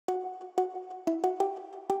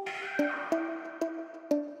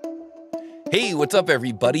Hey, what's up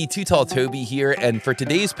everybody? Too Tall Toby here, and for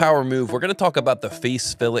today's power move, we're going to talk about the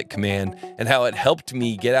Face Fillet command and how it helped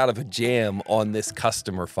me get out of a jam on this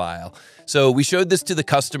customer file. So we showed this to the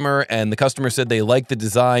customer, and the customer said they like the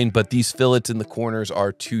design, but these fillets in the corners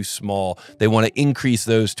are too small. They want to increase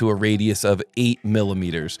those to a radius of 8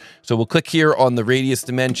 millimeters. So we'll click here on the radius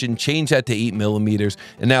dimension, change that to 8 millimeters,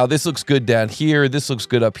 and now this looks good down here, this looks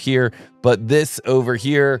good up here, but this over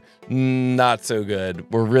here, not so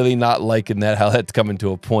good. We're really not liking that, how that's coming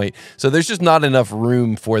to a point. So there's just not enough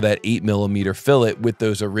room for that 8 millimeter fillet with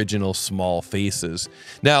those original small faces.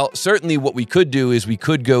 Now, certainly what we could do is we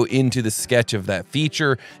could go into the sketch of that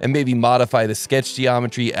feature and maybe modify the sketch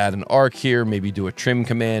geometry, add an arc here, maybe do a trim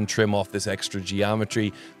command, trim off this extra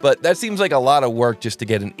geometry. But that seems like a lot of work just to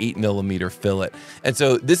get an 8 millimeter fillet. And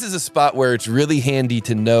so this is a spot where it's really handy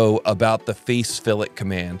to know about the Face Fillet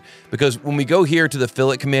command, because when we go here to the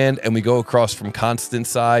fillet command and we go across from constant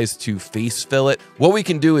size to face fillet, what we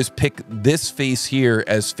can do is pick this face here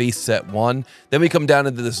as face set 1, then we come down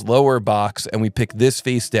into this lower box and we pick this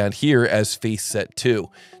face down here as face set 2.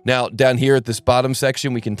 Now down here at this bottom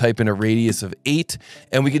section, we can type in a radius of 8,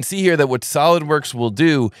 and we can see here that what SolidWorks will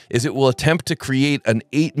do is it will attempt to create an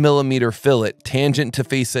 8 millimeter fillet tangent to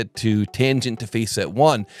face set 2, tangent to face set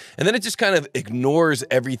 1, and then it just kind of ignores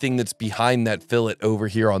everything that's behind that fillet over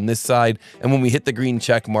here on this side. And when we hit the green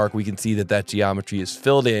check mark, we can see that that geometry is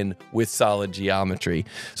filled in with solid geometry.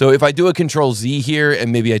 So if I do a Control Z here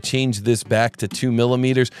and maybe I change this back to 2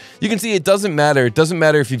 millimeters, you can see it doesn't matter. It doesn't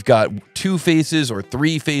matter if you've got 2 faces or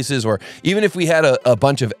 3 faces, or even if we had a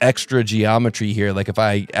bunch of extra geometry here, like if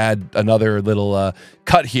I add another little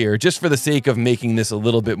cut here, just for the sake of making this a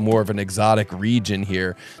little bit more of an exotic region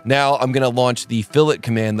here. Now I'm going to launch the fillet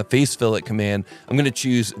command, the Face Fillet command. I'm going to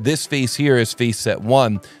choose this face here as face set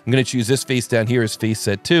 1. I'm going to choose this face down here as face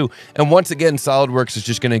set 2. And once again, SolidWorks is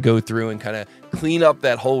just going to go through and kind of clean up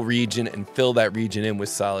that whole region and fill that region in with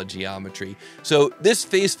solid geometry. So this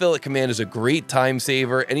Face Fillet command is a great time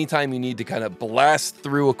saver. Anytime you need to kind of blast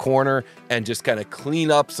through a corner and just kind of clean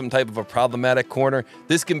up some type of a problematic corner,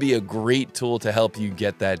 this can be a great tool to help you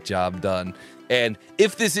get that job done. And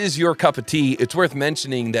if this is your cup of tea, it's worth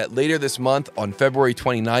mentioning that later this month on February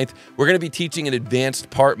 29th, we're going to be teaching an advanced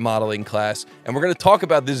part modeling class, and we're going to talk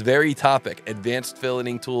about this very topic, advanced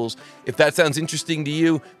filleting tools. If that sounds interesting to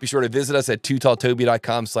you, be sure to visit us at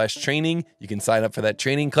tootalltoby.com/training. You can sign up for that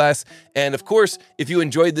training class. And of course, if you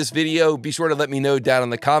enjoyed this video, be sure to let me know down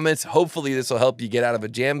in the comments. Hopefully this will help you get out of a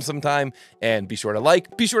jam sometime. And be sure to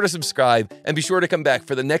like, be sure to subscribe, and be sure to come back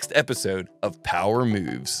for the next episode of Power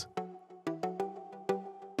Moves.